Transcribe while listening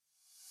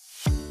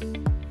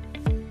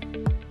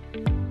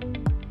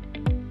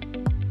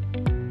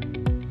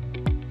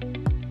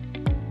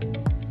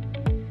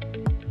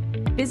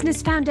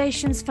Business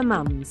Foundations for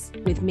Mums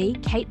with me,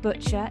 Kate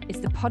Butcher, is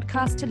the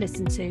podcast to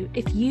listen to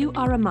if you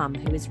are a mum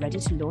who is ready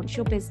to launch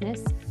your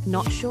business,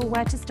 not sure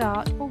where to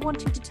start, or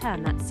wanting to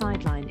turn that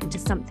sideline into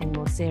something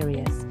more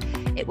serious.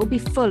 It will be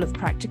full of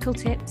practical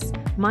tips,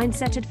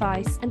 mindset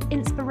advice, and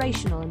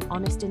inspirational and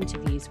honest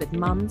interviews with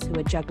mums who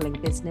are juggling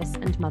business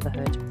and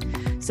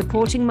motherhood,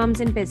 supporting mums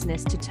in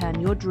business to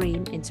turn your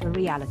dream into a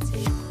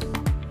reality.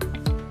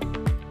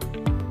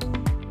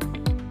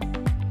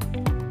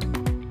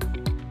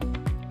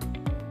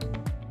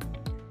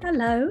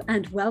 Hello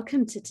and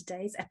welcome to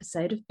today's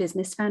episode of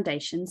Business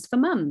Foundations for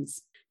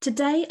Mums.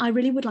 Today, I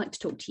really would like to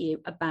talk to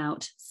you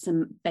about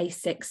some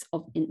basics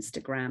of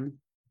Instagram.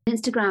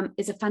 Instagram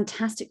is a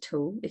fantastic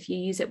tool if you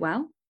use it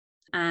well.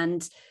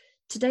 And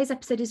today's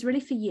episode is really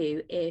for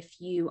you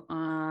if you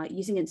are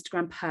using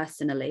Instagram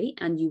personally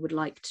and you would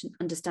like to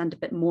understand a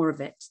bit more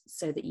of it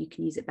so that you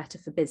can use it better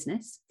for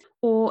business.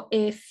 Or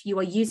if you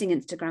are using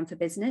Instagram for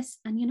business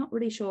and you're not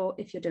really sure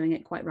if you're doing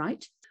it quite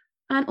right.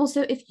 And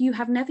also, if you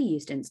have never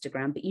used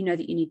Instagram, but you know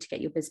that you need to get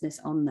your business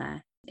on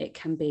there, it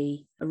can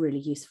be a really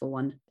useful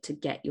one to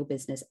get your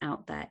business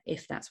out there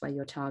if that's where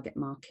your target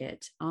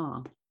market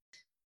are.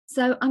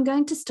 So I'm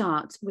going to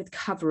start with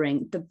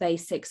covering the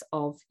basics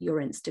of your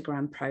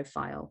Instagram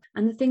profile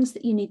and the things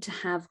that you need to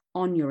have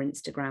on your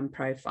Instagram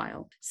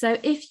profile. So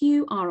if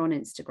you are on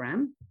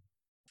Instagram,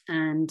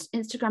 and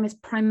Instagram is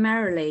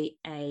primarily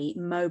a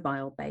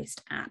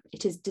mobile-based app.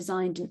 It is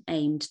designed and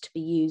aimed to be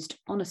used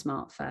on a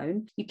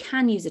smartphone. You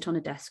can use it on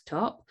a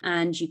desktop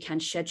and you can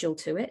schedule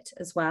to it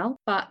as well.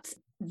 But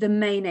the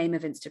main aim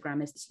of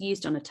Instagram is it's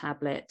used on a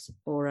tablet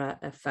or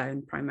a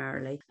phone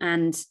primarily.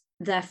 And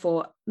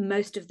therefore,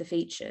 most of the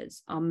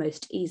features are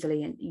most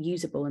easily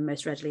usable and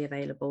most readily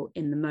available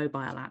in the mobile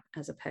app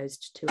as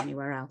opposed to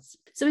anywhere else.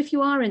 So if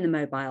you are in the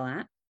mobile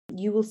app,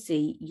 you will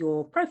see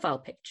your profile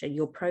picture,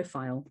 your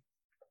profile.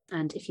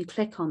 And if you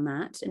click on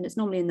that, and it's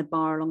normally in the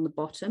bar along the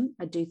bottom,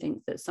 I do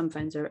think that some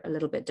phones are a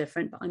little bit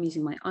different, but I'm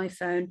using my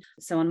iPhone.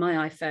 So on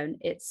my iPhone,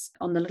 it's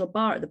on the little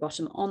bar at the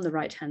bottom on the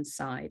right-hand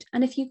side.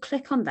 And if you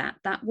click on that,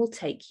 that will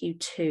take you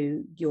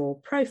to your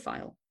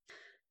profile.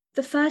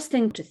 The first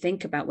thing to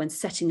think about when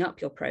setting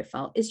up your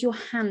profile is your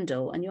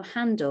handle, and your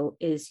handle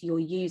is your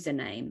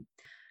username.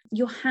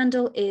 Your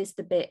handle is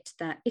the bit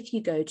that if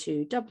you go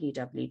to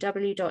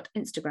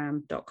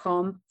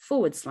www.instagram.com/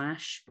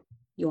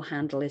 your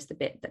handle is the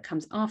bit that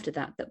comes after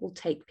that will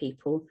take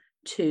people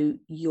to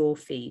your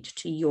feed,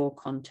 to your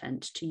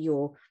content, to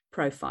your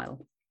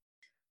profile.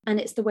 And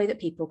it's the way that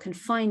people can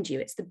find you.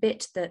 It's the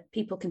bit that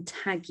people can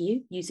tag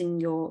you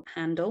using your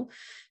handle.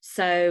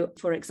 So,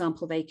 for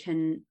example, they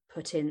can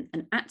put in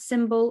an @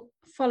 symbol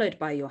followed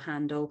by your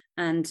handle,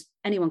 and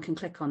anyone can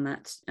click on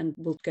that and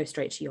will go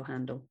straight to your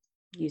handle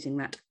using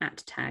that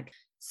 @ tag.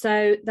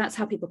 So that's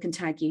how people can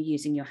tag you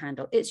using your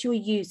handle. It's your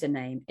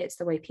username. It's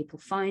the way people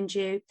find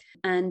you.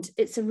 And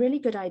it's a really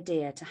good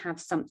idea to have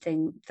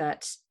something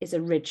that is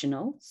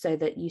original so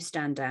that you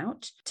stand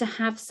out, to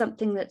have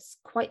something that's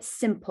quite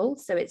simple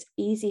so it's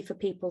easy for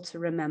people to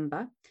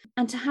remember,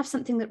 and to have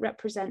something that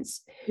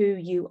represents who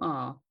you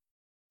are.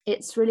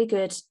 It's really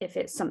good if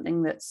it's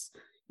something that's,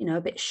 a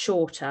bit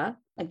shorter.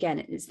 Again,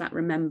 it's that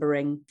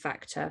remembering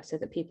factor so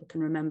that people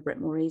can remember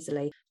it more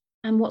easily.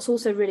 And what's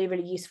also really,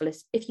 really useful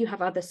is if you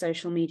have other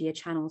social media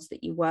channels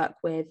that you work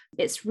with,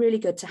 it's really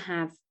good to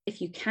have,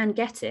 if you can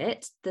get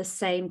it, the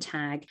same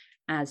tag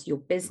as your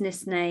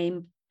business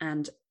name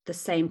and the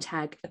same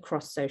tag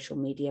across social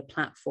media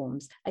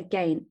platforms.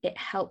 Again, it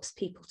helps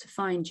people to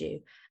find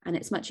you. And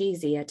it's much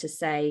easier to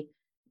say,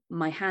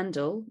 my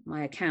handle,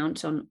 my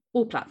account on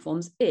all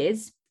platforms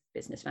is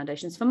Business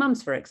Foundations for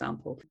Mums, for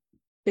example,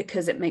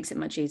 because it makes it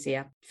much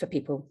easier for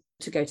people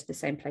to go to the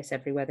same place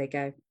everywhere they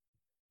go.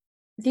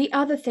 The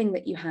other thing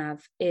that you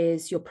have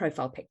is your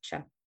profile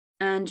picture.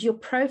 And your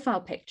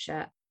profile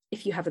picture,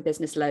 if you have a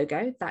business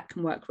logo, that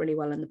can work really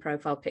well in the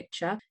profile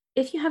picture.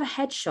 If you have a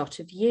headshot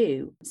of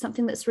you,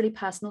 something that's really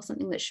personal,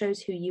 something that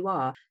shows who you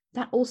are,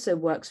 that also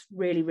works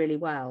really, really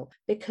well.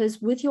 Because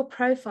with your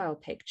profile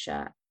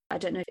picture, I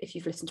don't know if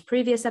you've listened to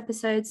previous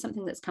episodes,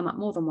 something that's come up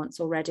more than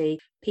once already,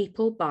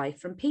 people buy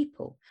from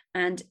people.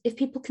 And if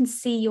people can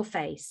see your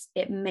face,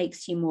 it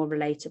makes you more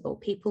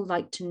relatable. People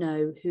like to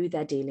know who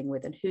they're dealing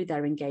with and who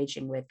they're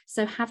engaging with.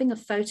 So having a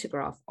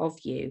photograph of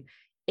you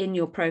in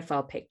your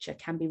profile picture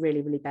can be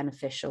really, really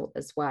beneficial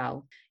as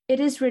well. It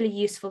is really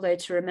useful, though,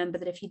 to remember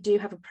that if you do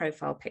have a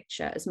profile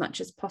picture, as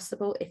much as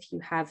possible, if you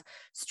have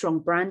strong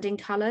branding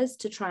colors,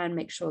 to try and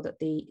make sure that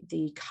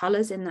the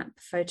colors in that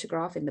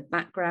photograph, in the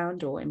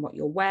background or in what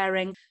you're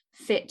wearing,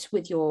 fit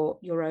with your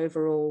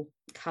overall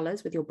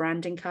colors, with your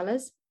branding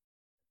colors.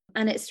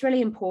 And it's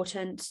really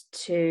important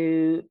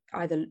to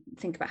either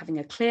think about having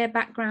a clear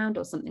background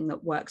or something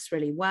that works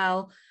really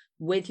well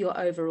with your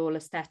overall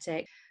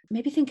aesthetic.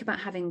 Maybe think about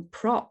having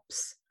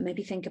props.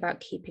 Maybe think about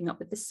keeping up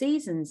with the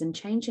seasons and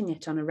changing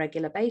it on a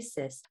regular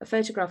basis. A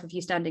photograph of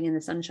you standing in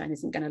the sunshine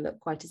isn't going to look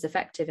quite as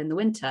effective in the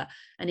winter.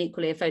 And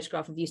equally, a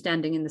photograph of you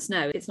standing in the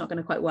snow, it's not going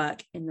to quite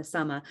work in the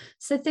summer.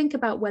 So think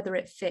about whether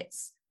it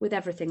fits with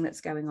everything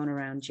that's going on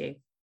around you.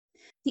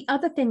 The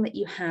other thing that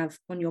you have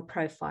on your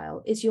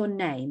profile is your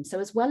name. So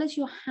as well as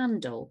your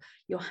handle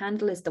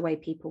is the way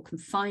people can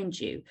find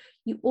you.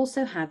 You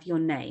also have your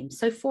name.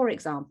 So for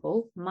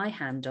example, my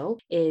handle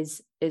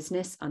is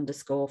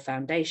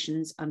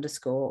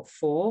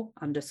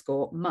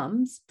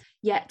business_foundations_for_mums,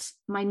 yet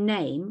my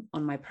name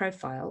on my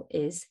profile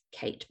is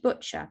Kate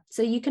Butcher.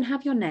 So you can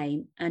have your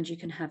name and you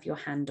can have your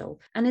handle.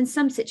 And in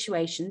some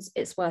situations,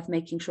 it's worth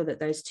making sure that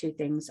those two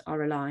things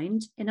are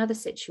aligned. In other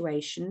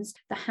situations,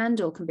 the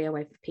handle can be a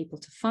way for people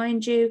to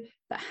find you,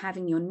 but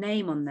having your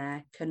name on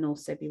there can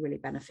also be really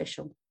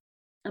beneficial.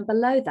 And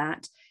below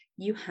that,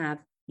 you have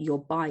your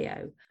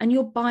bio. And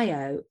your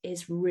bio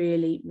is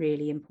really,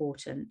 really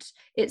important.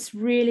 It's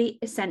really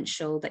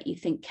essential that you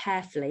think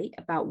carefully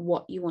about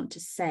what you want to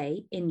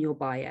say in your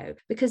bio,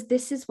 because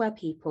this is where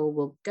people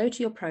will go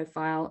to your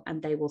profile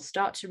and they will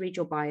start to read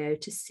your bio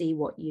to see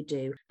what you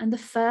do. And the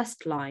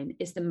first line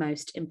is the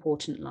most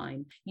important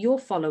line. Your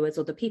followers,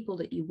 or the people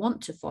that you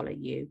want to follow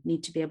you,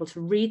 need to be able to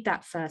read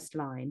that first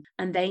line,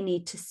 and they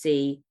need to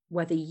see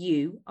whether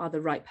you are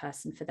the right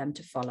person for them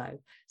to follow.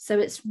 So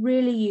it's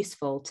really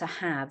useful to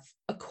have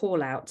a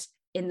call out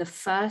in the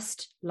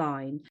first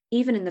line,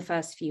 even in the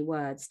first few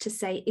words, to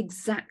say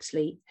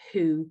exactly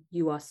who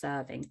you are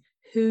serving,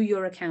 who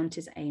your account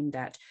is aimed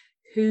at,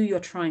 who you're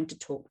trying to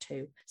talk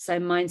to. So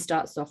mine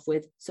starts off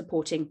with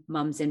supporting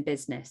mums in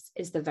business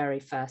is the very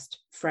first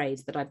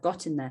phrase that I've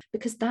got in there,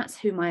 because that's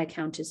who my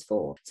account is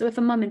for. So if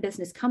a mum in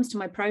business comes to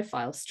my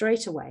profile,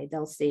 straight away,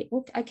 they'll see,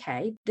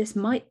 okay, this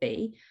might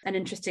be an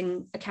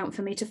interesting account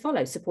for me to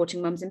follow,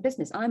 supporting mums in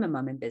business. I'm a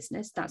mum in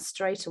business. That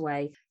straight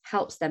away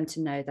helps them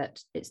to know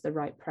that it's the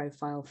right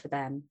profile for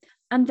them.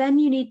 And then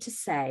you need to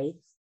say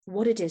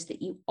what it is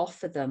that you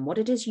offer them, what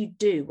it is you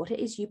do, what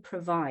it is you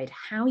provide,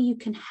 how you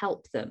can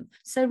help them.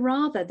 So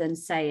rather than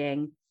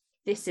saying,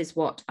 this is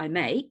what I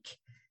make,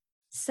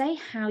 say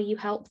how you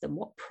help them,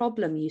 what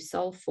problem you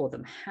solve for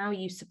them, how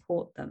you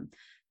support them.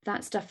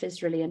 That stuff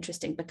is really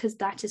interesting, because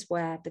that is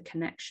where the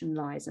connection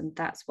lies, and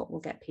that's what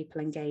will get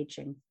people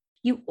engaging.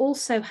 You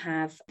also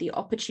have the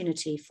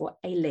opportunity for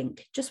a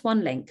link, just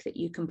one link that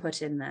you can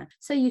put in there.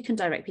 So you can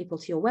direct people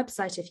to your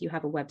website if you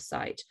have a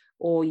website,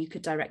 or you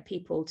could direct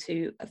people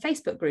to a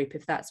Facebook group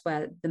if that's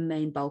where the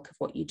main bulk of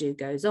what you do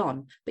goes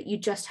on. But you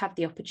just have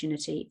the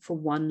opportunity for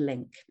one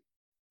link.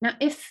 Now,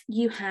 if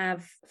you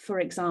have, for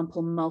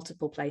example,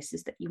 multiple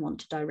places that you want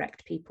to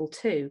direct people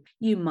to,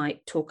 you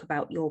might talk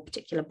about your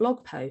particular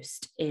blog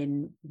post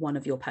in one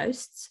of your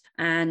posts,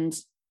 and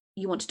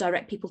you want to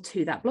direct people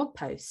to that blog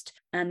post.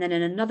 And then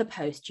in another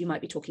post, you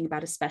might be talking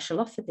about a special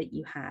offer that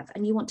you have,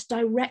 and you want to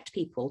direct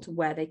people to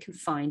where they can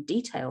find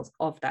details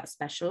of that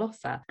special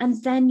offer.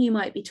 And then you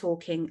might be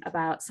talking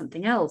about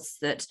something else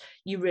that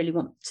you really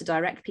want to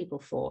direct people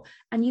for.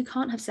 And you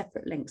can't have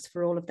separate links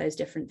for all of those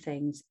different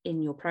things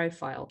in your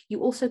profile.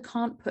 You also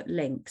can't put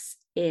links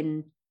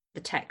in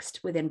the text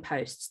within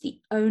posts.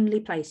 The only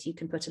place you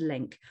can put a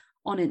link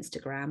on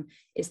Instagram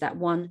is that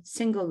one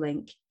single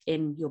link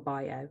in your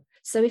bio.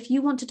 So if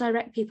you want to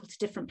direct people to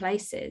different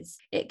places,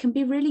 it can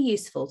be really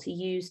useful to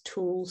use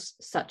tools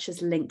such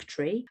as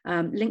Linktree.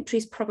 Linktree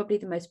is probably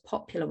the most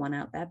popular one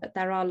out there, but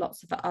there are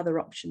lots of other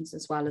options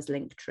as well as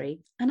Linktree.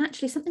 And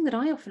actually, something that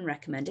I often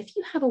recommend, if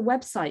you have a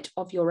website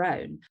of your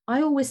own,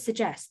 I always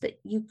suggest that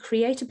you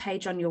create a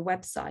page on your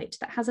website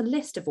that has a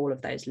list of all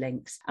of those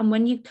links. And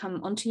when you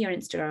come onto your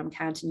Instagram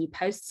account and you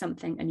post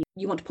something and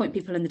you want to point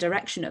people in the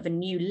direction of a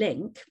new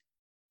link,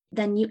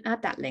 then you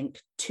add that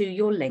link to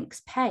your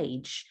links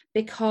page,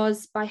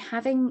 because by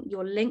having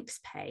your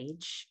links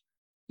page,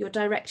 you're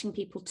directing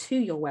people to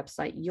your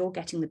website, you're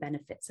getting the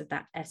benefits of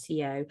that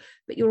SEO,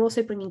 but you're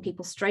also bringing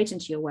people straight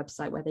into your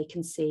website where they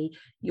can see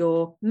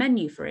your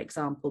menu, for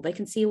example. They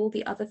can see all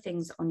the other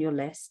things on your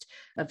list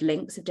of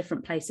links of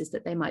different places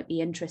that they might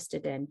be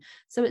interested in.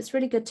 So it's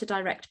really good to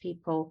direct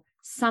people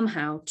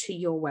somehow to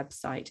your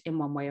website in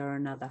one way or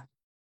another.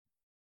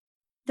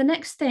 The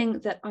next thing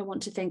that I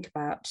want to think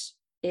about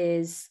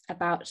is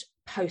about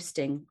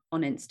posting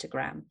on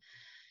Instagram.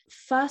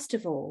 First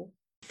of all,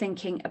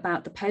 thinking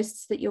about the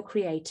posts that you're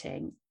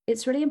creating,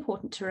 it's really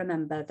important to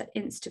remember that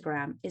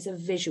Instagram is a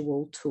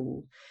visual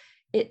tool.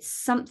 It's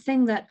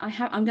something that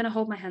I'm going to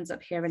hold my hands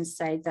up here and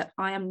say that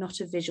I am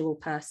not a visual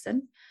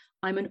person.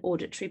 I'm an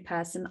auditory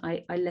person.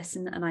 I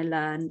listen and I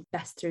learn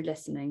best through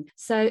listening.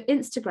 So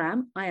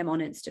Instagram, I am on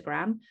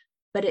Instagram,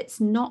 but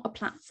it's not a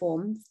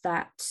platform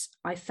that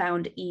I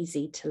found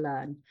easy to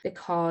learn,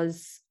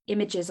 because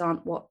images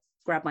aren't what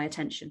grab my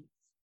attention.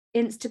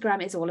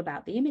 Instagram is all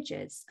about the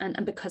images.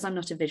 And because I'm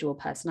not a visual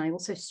person, I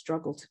also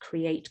struggle to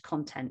create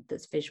content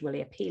that's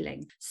visually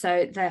appealing.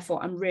 So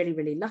therefore, I'm really,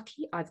 really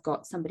lucky. I've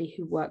got somebody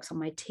who works on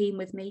my team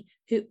with me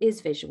who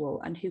is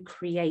visual and who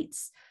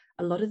creates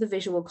a lot of the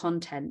visual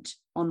content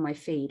on my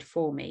feed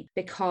for me,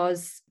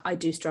 because I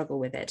do struggle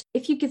with it.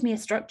 If you give me a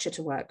structure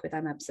to work with,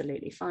 I'm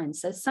absolutely fine.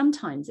 So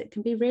sometimes it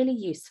can be really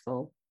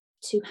useful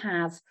to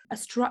have a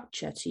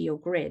structure to your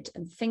grid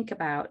and think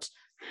about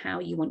how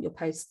you want your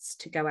posts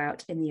to go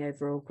out in the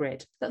overall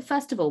grid. But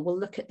first of all, we'll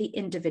look at the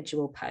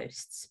individual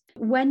posts.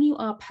 When you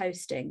are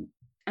posting,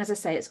 As I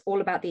say, it's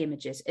all about the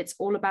images. It's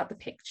all about the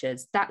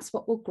pictures. That's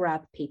what will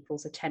grab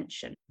people's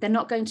attention. They're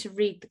not going to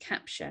read the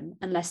caption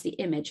unless the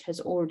image has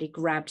already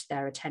grabbed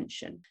their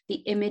attention. The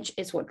image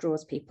is what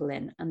draws people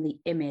in, and the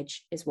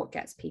image is what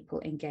gets people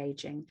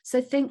engaging.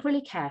 So think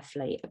really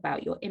carefully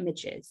about your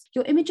images.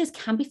 Your images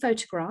can be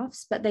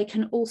photographs, but they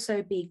can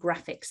also be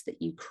graphics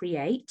that you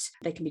create.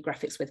 They can be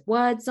graphics with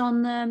words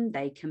on them.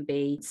 They can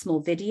be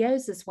small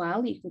videos as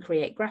well. You can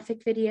create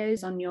graphic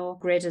videos on your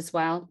grid as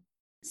well.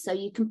 So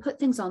you can put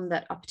things on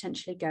that are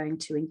potentially going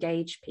to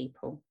engage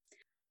people.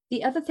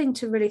 The other thing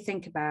to really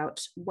think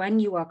about when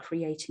you are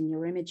creating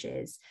your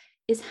images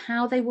is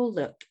how they will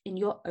look in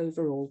your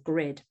overall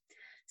grid.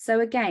 So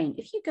again,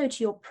 if you go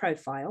to your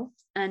profile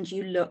and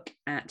you look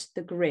at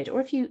the grid,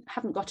 or if you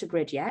haven't got a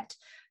grid yet,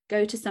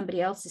 go to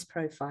somebody else's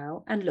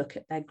profile and look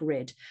at their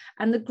grid.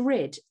 And the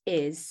grid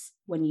is,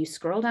 when you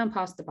scroll down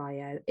past the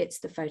bio, it's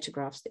the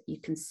photographs that you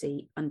can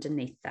see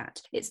underneath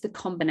that. It's the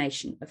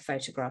combination of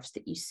photographs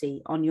that you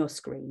see on your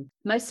screen.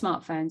 Most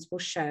smartphones will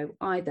show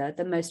either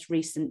the most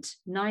recent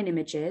 9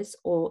 images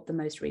or the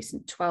most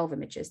recent 12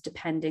 images,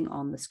 depending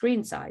on the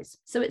screen size.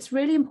 So it's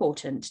really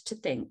important to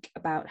think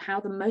about how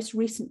the most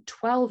recent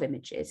 12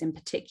 images in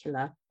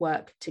particular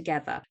work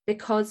together.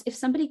 Because if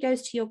somebody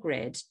goes to your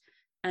grid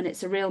and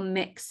it's a real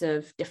mix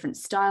of different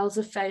styles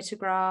of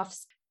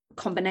photographs,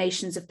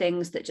 combinations of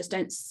things that just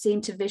don't seem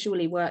to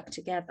visually work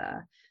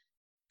together,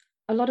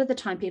 a lot of the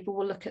time people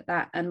will look at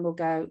that and will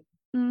go,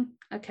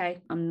 okay,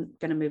 I'm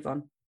going to move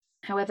on.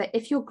 However,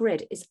 if your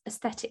grid is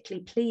aesthetically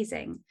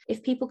pleasing,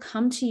 if people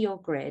come to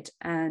your grid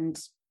and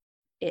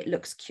it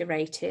looks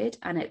curated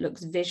and it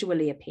looks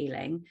visually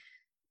appealing,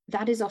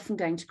 that is often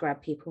going to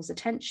grab people's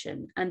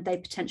attention, and they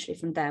potentially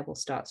from there will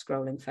start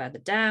scrolling further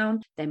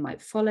down. They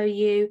might follow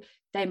you.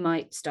 They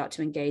might start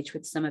to engage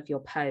with some of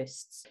your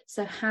posts.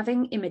 So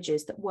having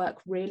images that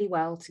work really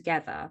well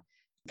together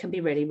can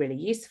be really, really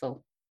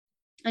useful.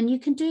 And you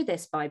can do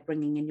this by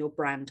bringing in your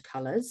brand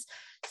colors.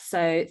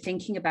 So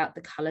thinking about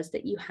the colors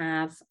that you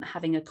have,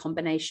 having a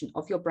combination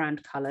of your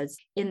brand colors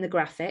in the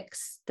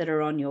graphics that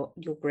are on your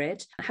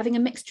grid, having a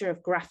mixture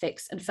of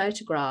graphics and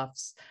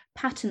photographs.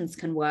 Patterns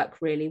can work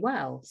really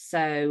well.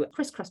 So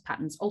crisscross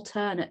patterns,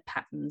 alternate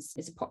patterns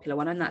is a popular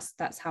one. And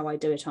that's how I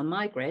do it on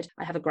my grid.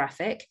 I have a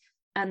graphic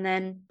and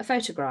then a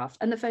photograph.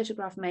 And the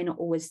photograph may not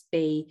always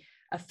be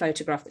a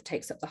photograph that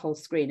takes up the whole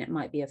screen. It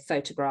might be a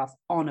photograph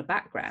on a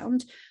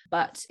background,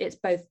 but it's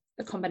both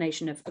a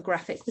combination of a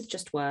graphic with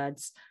just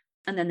words,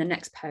 and then the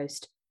next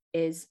post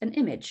is an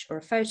image or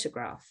a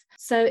photograph.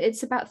 So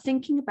it's about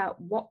thinking about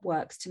what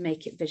works to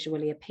make it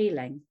visually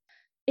appealing.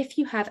 If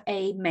you have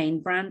a main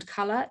brand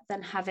color,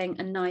 then having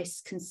a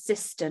nice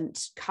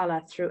consistent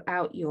color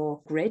throughout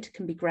your grid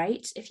can be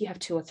great. If you have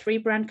 2 or 3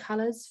 brand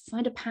colors,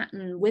 find a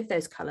pattern with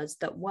those colors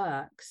that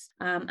works.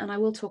 And I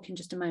will talk in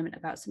just a moment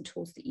about some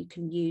tools that you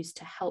can use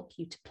to help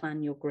you to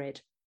plan your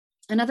grid.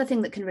 Another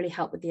thing that can really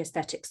help with the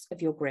aesthetics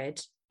of your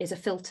grid is a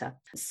filter.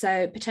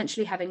 So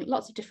potentially having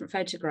lots of different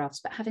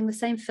photographs, but having the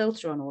same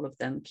filter on all of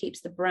them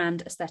keeps the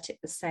brand aesthetic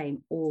the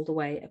same all the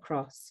way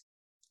across.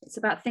 It's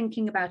about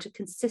thinking about a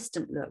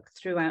consistent look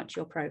throughout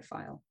your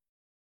profile.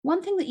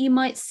 One thing that you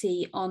might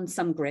see on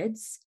some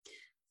grids,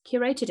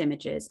 curated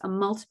images are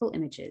multiple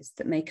images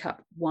that make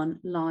up one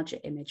larger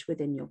image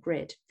within your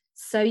grid.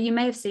 So you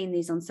may have seen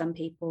these on some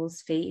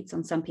people's feeds,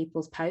 on some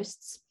people's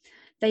posts.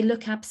 They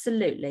look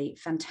absolutely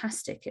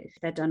fantastic if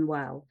they're done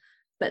well,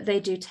 but they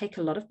do take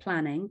a lot of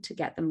planning to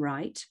get them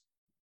right.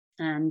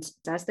 And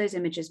as those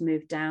images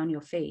move down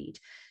your feed,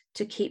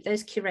 to keep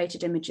those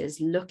curated images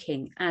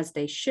looking as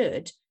they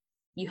should,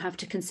 you have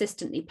to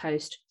consistently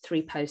post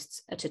 3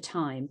 posts at a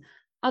time.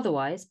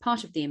 Otherwise,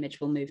 part of the image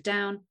will move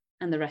down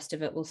and the rest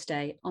of it will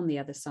stay on the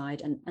other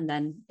side, and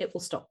then it will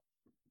stop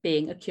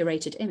being a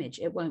curated image.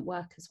 It won't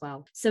work as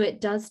well. So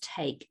it does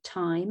take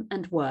time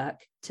and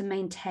work to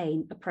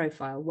maintain a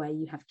profile where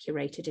you have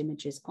curated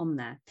images on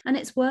there. And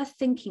it's worth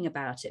thinking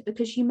about it,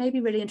 because you may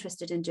be really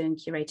interested in doing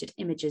curated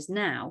images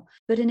now,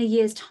 but in a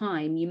year's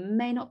time, you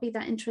may not be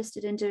that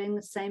interested in doing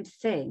the same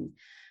thing.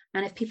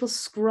 And if people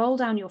scroll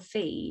down your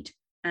feed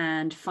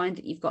and find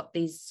that you've got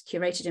these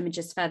curated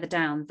images further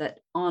down that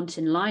aren't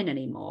in line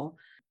anymore,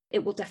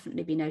 it will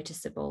definitely be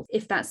noticeable.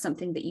 If that's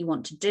something that you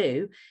want to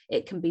do,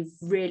 it can be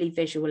really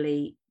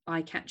visually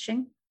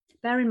eye-catching.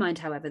 Bear in mind,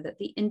 however, that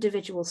the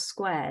individual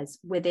squares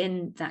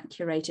within that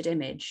curated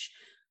image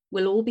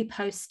will all be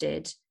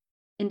posted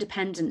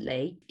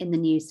independently in the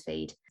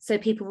newsfeed. So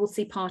people will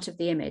see part of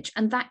the image,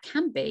 and that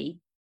can be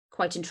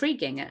quite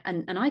intriguing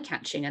and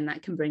eye-catching, and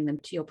that can bring them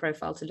to your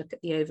profile to look at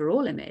the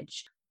overall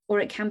image, or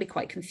it can be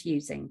quite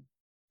confusing.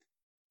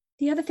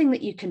 The other thing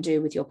that you can do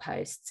with your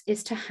posts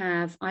is to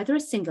have either a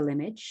single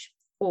image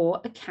or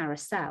a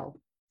carousel.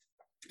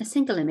 A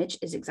single image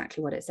is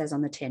exactly what it says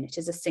on the tin. It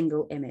is a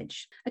single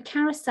image. A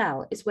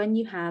carousel is when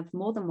you have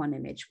more than one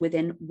image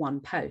within one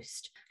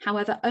post.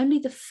 However, only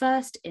the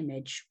first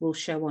image will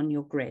show on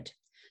your grid.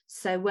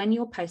 So when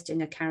you're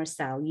posting a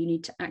carousel, you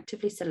need to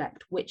actively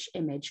select which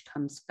image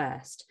comes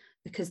first,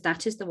 because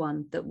that is the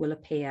one that will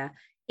appear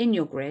in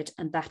your grid,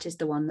 and that is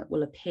the one that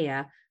will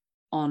appear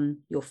on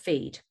your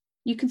feed.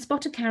 You can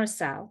spot a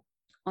carousel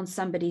on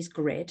somebody's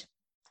grid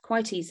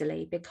quite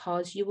easily,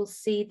 because you will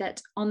see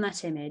that on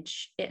that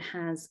image, it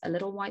has a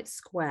little white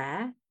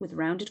square with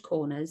rounded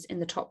corners in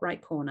the top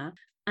right corner,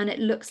 and it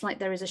looks like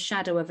there is a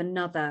shadow of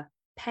another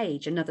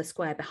page, another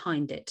square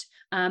behind it.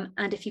 And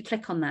if you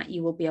click on that,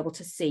 you'll be able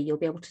to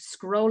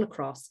scroll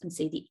across and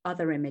see the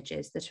other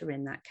images that are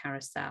in that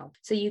carousel.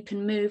 So you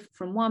can move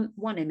from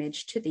one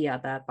image to the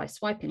other by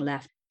swiping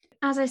left.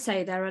 As I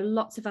say, there are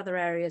lots of other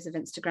areas of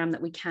Instagram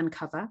that we can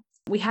cover.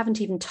 We haven't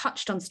even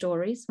touched on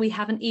stories. We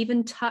haven't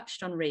even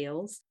touched on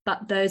reels,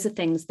 but those are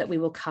things that we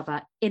will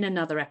cover in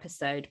another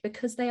episode,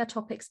 because they are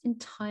topics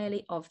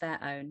entirely of their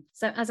own.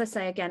 So as I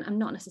say, again, I'm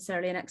not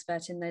necessarily an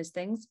expert in those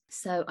things.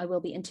 So I will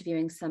be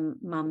interviewing some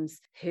mums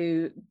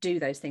who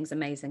do those things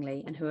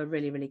amazingly and who are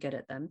really, really good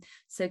at them.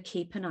 So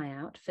keep an eye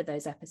out for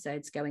those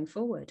episodes going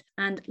forward,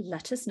 and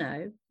let us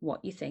know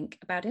what you think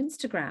about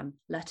Instagram.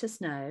 Let us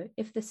know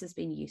if this has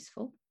been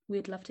useful.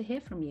 We'd love to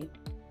hear from you.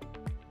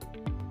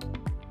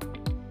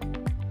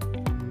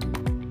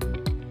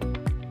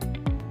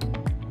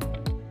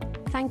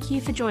 Thank you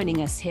for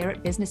joining us here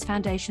at Business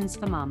Foundations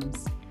for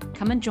Mums.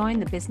 Come and join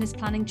the Business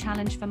Planning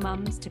Challenge for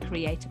Mums to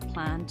create a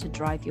plan to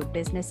drive your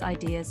business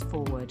ideas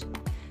forward.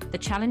 The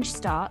challenge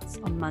starts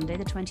on Monday,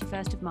 the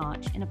 21st of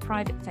March, in a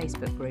private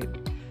Facebook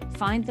group.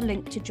 Find the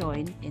link to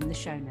join in the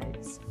show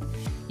notes.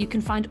 You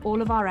can find all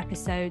of our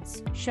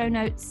episodes, show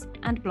notes,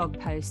 and blog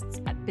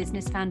posts at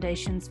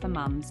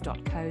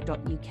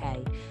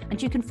businessfoundationsformums.co.uk,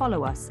 and you can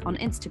follow us on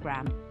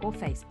Instagram or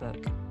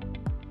Facebook.